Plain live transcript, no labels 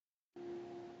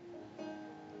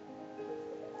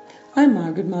I'm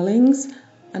Margaret Mullings,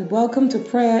 and welcome to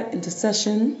Prayer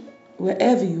Intercession.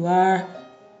 Wherever you are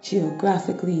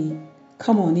geographically,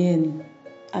 come on in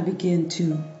and begin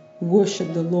to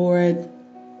worship the Lord.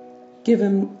 Give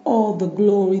Him all the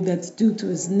glory that's due to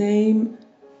His name,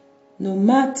 no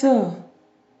matter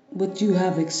what you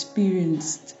have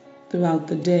experienced throughout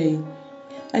the day.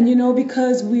 And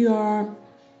because we are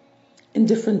in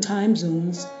different time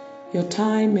zones, your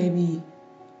time may be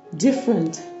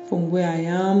different from where I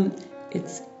am.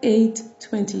 It's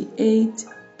 8:28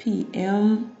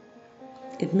 p.m.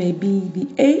 It may be the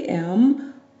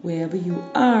a.m. wherever you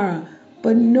are,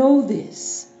 but know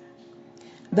this,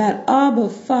 that Abba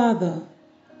Father,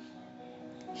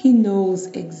 He knows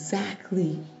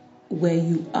exactly where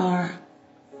you are.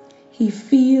 He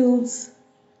feels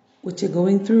what you're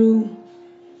going through.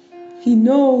 He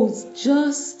knows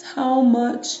just how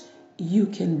much you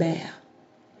can bear.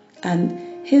 And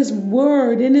in His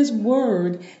word,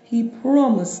 He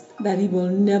promised that He will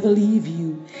never leave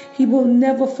you. He will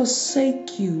never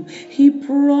forsake you. He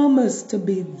promised to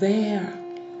be there.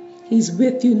 He's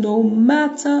with you no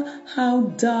matter how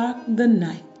dark the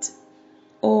night.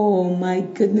 Oh my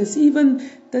goodness, even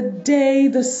the day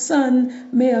the sun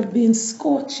may have been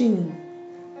scorching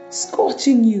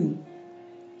you.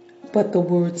 But the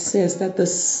word says that the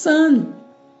sun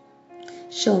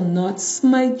shall not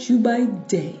smite you by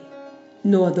day,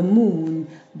 nor the moon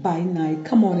by night.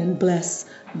 Come on and bless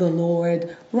the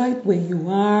Lord right where you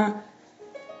are.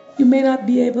 You may not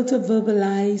be able to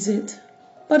verbalize it,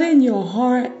 but in your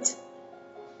heart,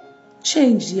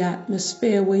 change the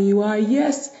atmosphere where you are.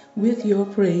 Yes, with your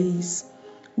praise,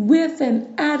 with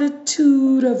an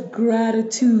attitude of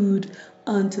gratitude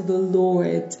unto the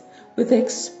Lord, with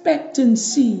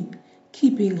expectancy,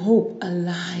 keeping hope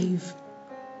alive,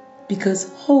 because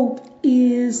hope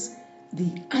is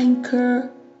the anchor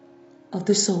of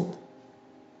the soul.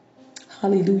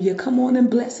 Hallelujah. Come on and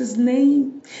bless His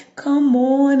name. Come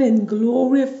on and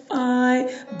glorify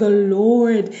the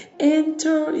Lord.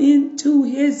 Enter into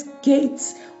His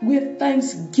gates with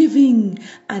thanksgiving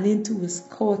and into His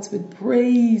courts with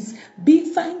praise. Be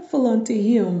thankful unto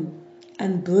Him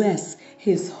and bless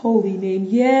His holy name.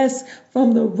 Yes,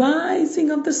 from the rising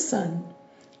of the sun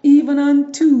even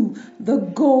unto the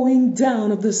going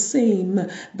down of the same,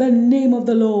 the name of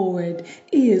the Lord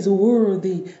is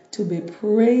worthy to be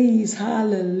praised.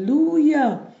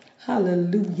 Hallelujah.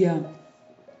 Hallelujah.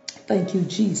 Thank you,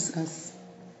 Jesus.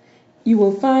 You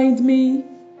will find me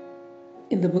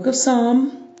in the book of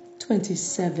Psalm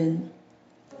 27.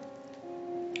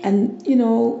 And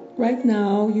right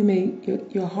now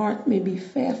your heart may be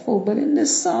fearful, but in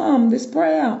this psalm, this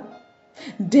prayer,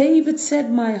 David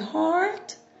said, my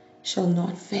heart shall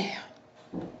not fail.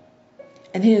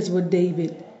 And here's what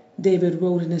David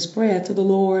wrote in his prayer to the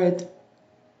Lord.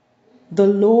 The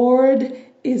Lord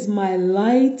is my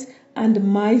light and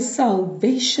my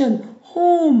salvation.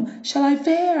 Whom shall I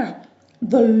fear?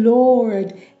 The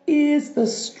Lord is the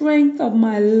strength of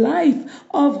my life.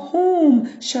 Of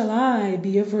whom shall I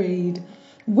be afraid?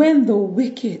 When the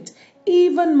wicked,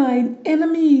 even mine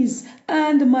enemies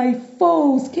and my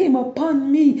foes, came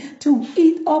upon me to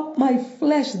eat up my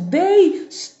flesh, they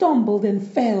stumbled and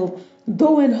fell.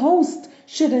 Though an host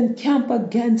should encamp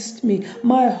against me,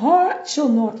 my heart shall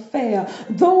not fear.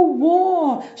 Though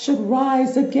war should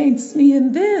rise against me,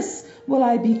 in this will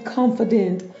I be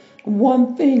confident.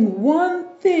 One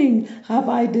thing have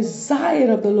I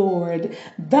desired of the Lord,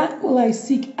 that will I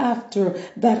seek after,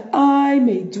 that I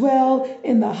may dwell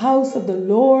in the house of the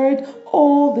Lord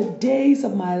all the days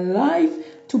of my life,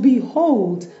 to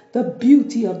behold the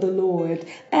beauty of the Lord,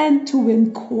 and to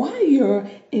inquire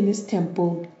in His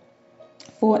temple.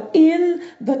 For in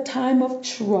the time of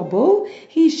trouble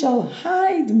He shall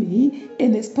hide me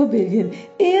in His pavilion.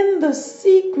 In the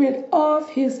secret of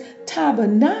His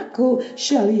tabernacle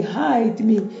shall He hide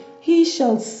me. He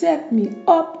shall set me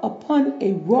up upon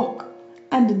a rock.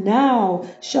 And now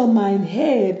shall mine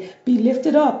head be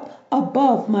lifted up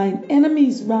above mine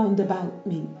enemies round about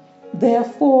me.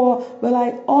 Therefore will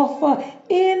I offer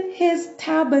in His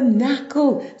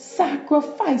tabernacle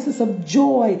sacrifices of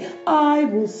joy. I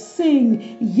will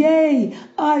sing, yea,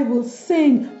 I will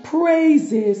sing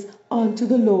praises unto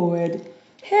the Lord.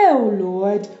 Hear, O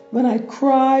Lord, when I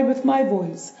cry with my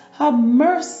voice. Have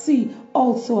mercy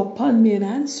also upon me and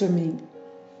answer me.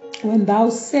 When Thou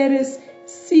saidest,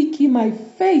 seek ye my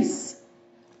face,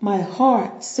 my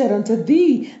heart said unto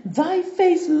Thee, Thy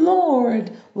face,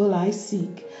 Lord, will I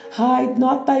seek. Hide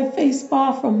not Thy face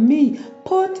far from me.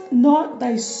 Put not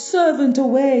Thy servant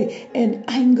away in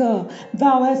anger.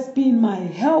 Thou hast been my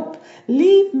help.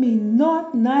 Leave me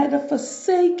not, neither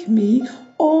forsake me,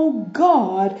 O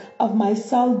God of my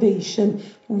salvation.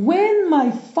 When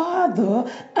my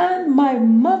father and my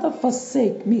mother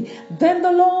forsake me, then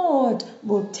the Lord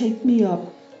will take me up.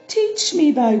 Teach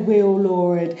me thy way, O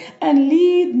Lord, and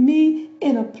lead me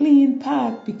in a plain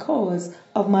path because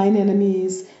of mine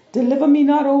enemies. Deliver me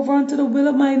not over unto the will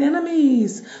of mine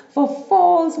enemies, for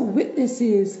false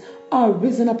witnesses are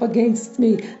risen up against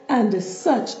me, and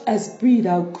such as breathe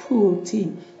out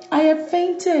cruelty. I had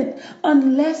fainted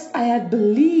unless I had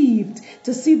believed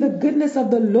to see the goodness of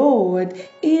the Lord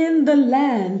in the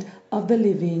land of the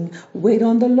living. Wait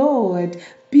on the Lord,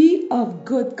 be of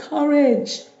good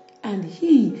courage, and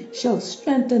he shall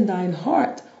strengthen thine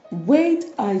heart. Wait,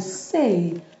 I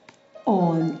say,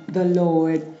 on the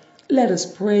Lord. Let us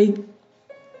pray.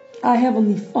 Our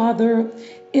Heavenly Father,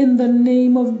 in the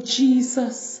name of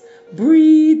Jesus,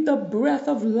 breathe the breath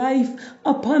of life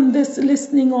upon this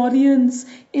listening audience.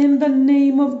 In the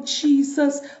name of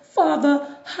Jesus, Father,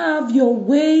 have your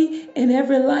way in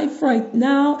every life right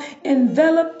now.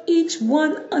 Envelop each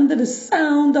one under the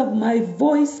sound of my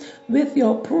voice with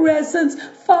your presence.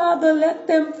 Father, let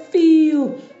them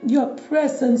feel your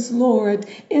presence, Lord,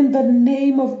 in the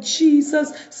name of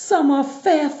Jesus. Some are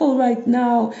fearful right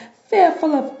now,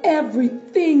 fearful of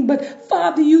everything. But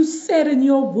Father, you said in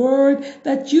your word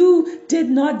that you did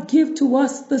not give to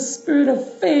us the spirit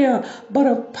of fear, but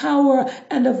of power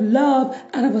and of love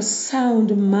and of a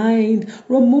sound mind.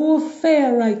 Remove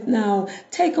fear right now.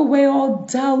 Take away all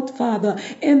doubt, Father.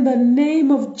 In the name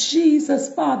of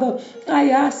Jesus, Father,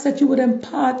 I ask that you would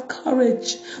impart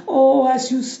courage. Oh,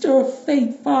 as you stir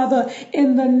faith, Father,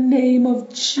 in the name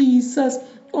of Jesus.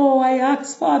 Oh, I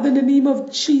ask, Father, in the name of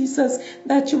Jesus,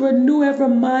 that you renew every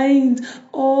mind.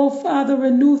 Oh, Father,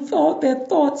 renew their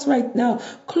thoughts right now.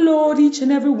 Clothe each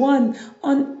and every one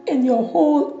in your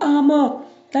whole armor,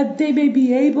 that they may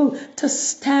be able to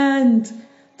stand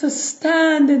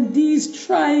in these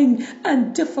trying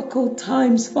and difficult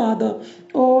times, Father.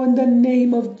 Oh, in the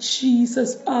name of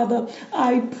Jesus, Father,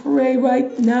 I pray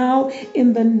right now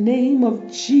in the name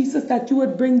of Jesus that you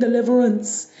would bring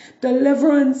deliverance.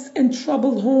 Deliverance in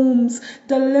troubled homes.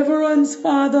 Deliverance,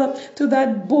 Father, to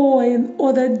that boy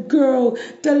or that girl.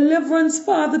 Deliverance,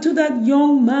 Father, to that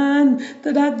young man,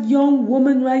 to that young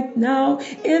woman right now.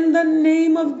 In the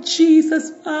name of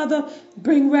Jesus, Father,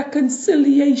 bring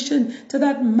reconciliation to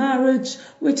that marriage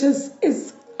which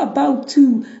is about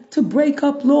to break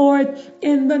up, Lord.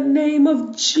 In the name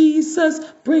of Jesus,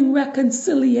 bring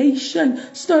reconciliation.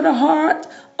 Stir the heart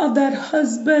of that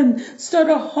husband. Stir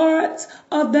the heart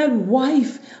of that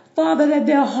wife. Father, that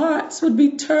their hearts would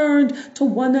be turned to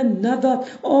one another.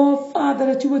 Oh, Father,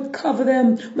 that you would cover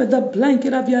them with the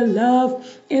blanket of your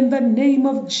love. In the name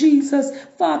of Jesus,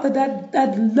 Father,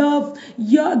 that love,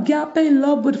 your agape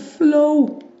love would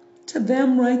flow to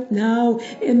them right now.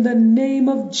 In the name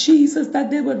of Jesus, that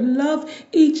they would love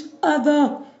each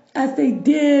other as they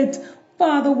did,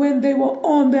 Father, when they were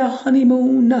on their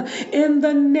honeymoon. In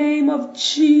the name of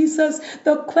Jesus,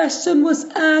 the question was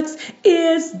asked,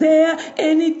 is there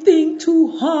anything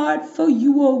too hard for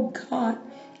you, oh God?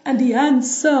 And the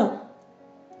answer,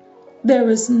 there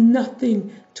is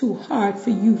nothing too hard for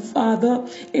you, Father.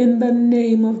 In the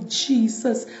name of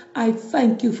Jesus, I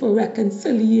thank you for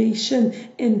reconciliation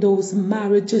in those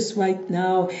marriages right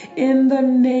now. In the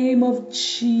name of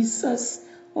Jesus.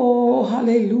 Oh,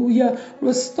 hallelujah.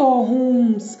 Restore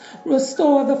homes.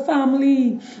 Restore the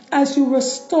family as you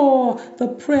restore the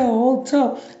prayer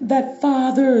altar, that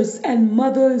fathers and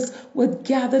mothers would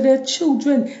gather their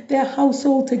children, their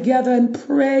household together and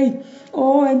pray.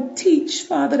 Oh, and teach,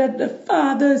 Father, that the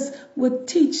fathers would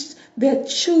teach their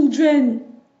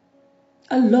children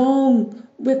along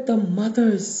with the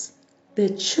mothers, their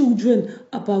children,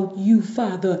 about you,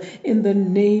 Father, in the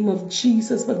name of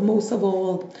Jesus. But most of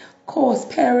all, cause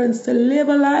parents to live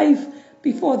a life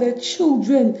before their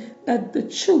children, that the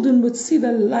children would see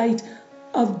the light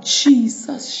of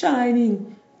Jesus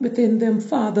shining within them,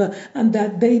 Father, and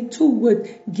that they too would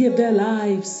give their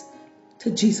lives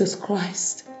to Jesus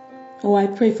Christ. Oh, I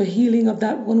pray for healing of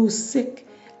that one who's sick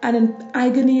and in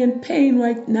agony and pain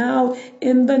right now,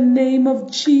 in the name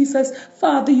of Jesus.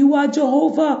 Father, you are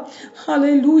Jehovah.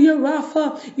 Hallelujah,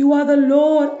 Rapha. You are the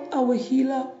Lord, our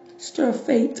healer. Stir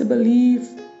faith to believe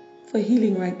for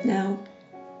healing right now,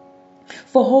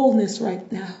 for wholeness right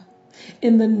now,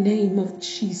 in the name of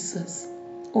Jesus.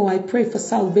 Oh, I pray for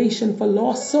salvation for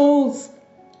lost souls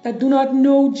that do not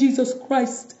know Jesus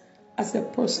Christ as their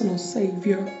personal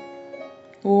Savior.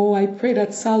 Oh, I pray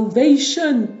that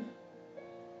salvation,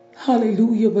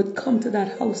 hallelujah, would come to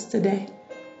that house today.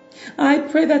 I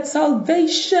pray that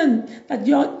salvation, that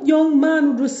your young man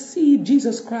would receive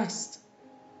Jesus Christ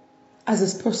as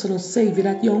his personal Savior,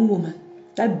 that young woman,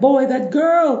 that boy, that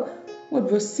girl would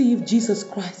receive Jesus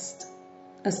Christ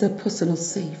as their personal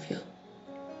Savior.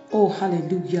 Oh,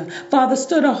 hallelujah. Father,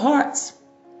 stir the hearts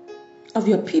of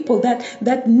your people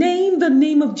that name the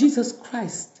name of Jesus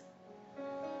Christ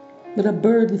with a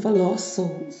burden for lost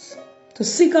souls, to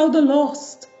seek out the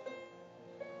lost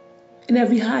in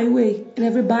every highway, in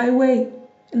every byway,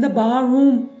 in the bar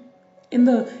room, in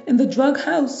the drug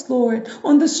house, Lord,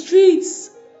 on the streets,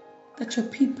 that your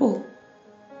people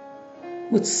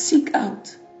would seek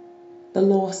out the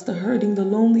lost, the hurting, the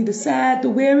lonely, the sad, the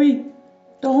weary,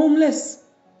 the homeless,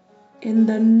 in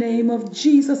the name of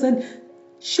Jesus, and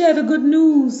share the good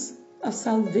news of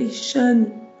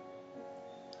salvation.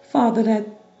 Father, that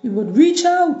we would reach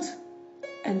out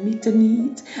and meet the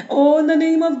need. Oh, in the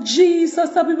name of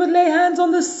Jesus, that we would lay hands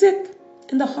on the sick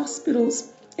in the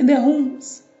hospitals, in their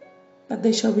homes, that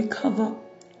they shall recover.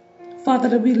 Father,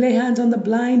 that we lay hands on the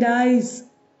blind eyes,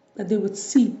 that they would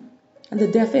see, and the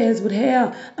deaf ears would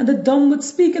hear, and the dumb would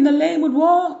speak, and the lame would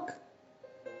walk.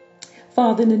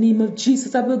 Father, in the name of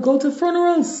Jesus, I will go to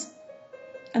funerals,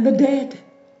 and the dead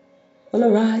will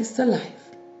arise to life.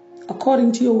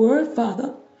 According to your word,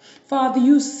 Father. Father,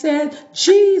 you said,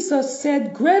 Jesus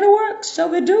said, greater works shall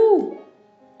we do.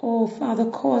 Oh, Father,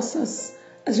 cause us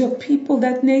as your people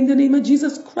that name the name of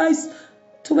Jesus Christ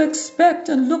to expect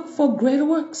and look for greater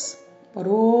works. But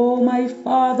oh, my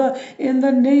Father, in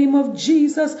the name of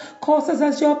Jesus, cause us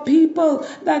as your people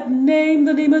that name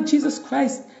the name of Jesus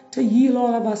Christ to yield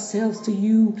all of ourselves to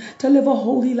you, to live a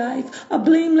holy life, a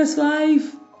blameless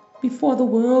life before the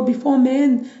world, before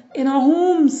men, in our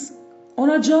homes, on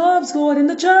our jobs, Lord, in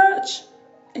the church,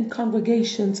 in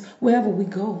congregations, wherever we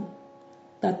go,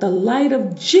 that the light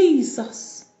of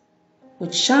Jesus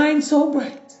would shine so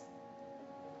bright.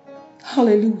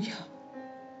 Hallelujah.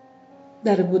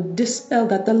 That it would dispel,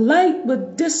 that the light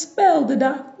would dispel the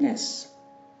darkness.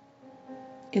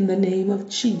 In the name of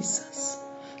Jesus.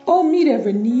 Oh, meet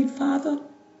every need, Father.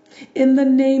 In the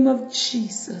name of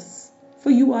Jesus. For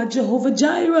you are Jehovah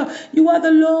Jireh. You are the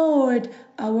Lord,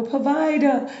 our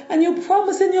provider. And you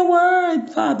promise in your word,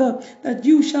 Father, that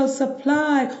you shall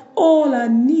supply all our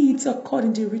needs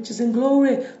according to your riches and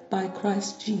glory by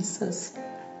Christ Jesus.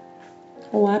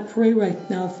 Oh, I pray right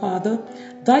now, Father,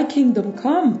 thy kingdom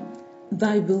come,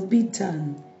 thy will be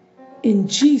done. In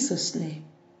Jesus' name,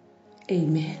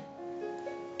 amen.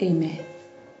 Amen.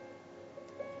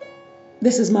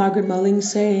 This is Margaret Mulling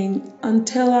saying,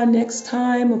 until our next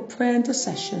time of prayer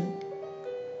intercession,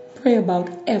 pray about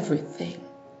everything.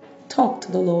 Talk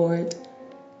to the Lord.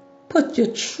 Put your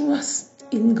trust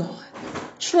in God.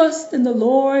 Trust in the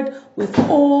Lord with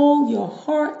all your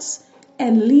hearts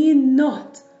and lean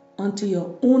not unto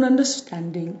your own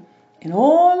understanding. In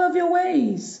all of your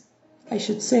ways, I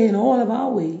should say in all of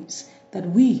our ways, that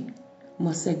we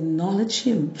must acknowledge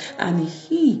him and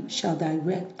he shall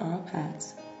direct our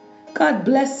paths. God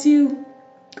bless you.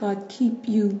 God keep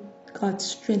you. God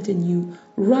strengthen you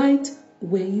right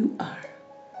where you are.